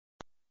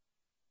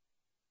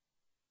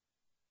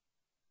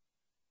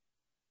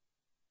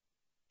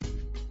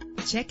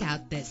Check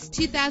out this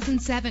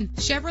 2007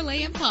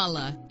 Chevrolet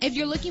Impala. If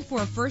you're looking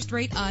for a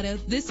first-rate auto,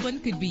 this one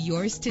could be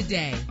yours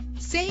today.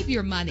 Save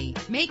your money.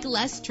 Make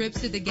less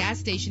trips to the gas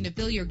station to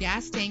fill your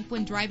gas tank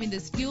when driving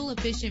this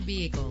fuel-efficient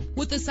vehicle.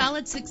 With a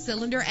solid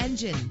 6-cylinder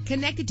engine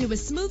connected to a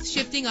smooth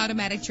shifting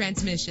automatic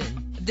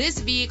transmission. This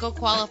vehicle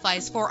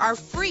qualifies for our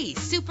free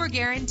Super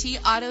Guarantee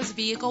Autos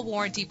Vehicle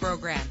Warranty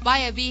Program. Buy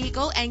a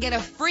vehicle and get a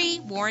free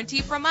warranty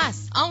from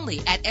us only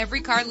at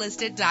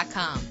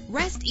everycarlisted.com.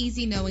 Rest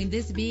easy knowing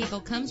this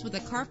vehicle comes with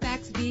a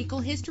Carfax Vehicle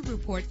History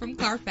Report from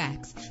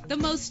Carfax, the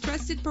most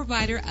trusted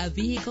provider of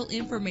vehicle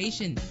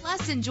information.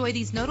 Plus, enjoy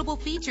these notable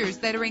features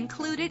that are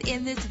included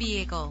in this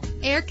vehicle: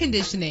 air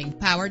conditioning,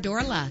 power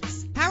door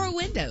locks, power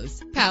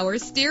windows, power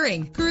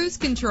steering, cruise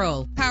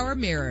control, power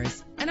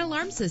mirrors, an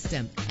alarm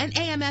system, an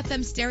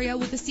AM/FM stereo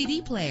with a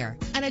CD player,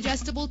 an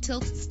adjustable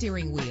tilt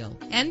steering wheel.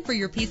 And for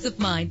your peace of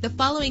mind, the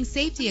following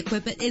safety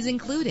equipment is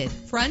included: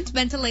 front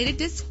ventilated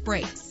disc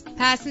brakes,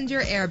 passenger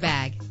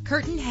airbag,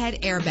 curtain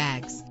head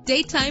airbags,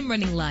 daytime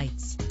running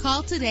lights.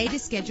 Call today to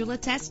schedule a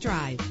test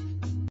drive.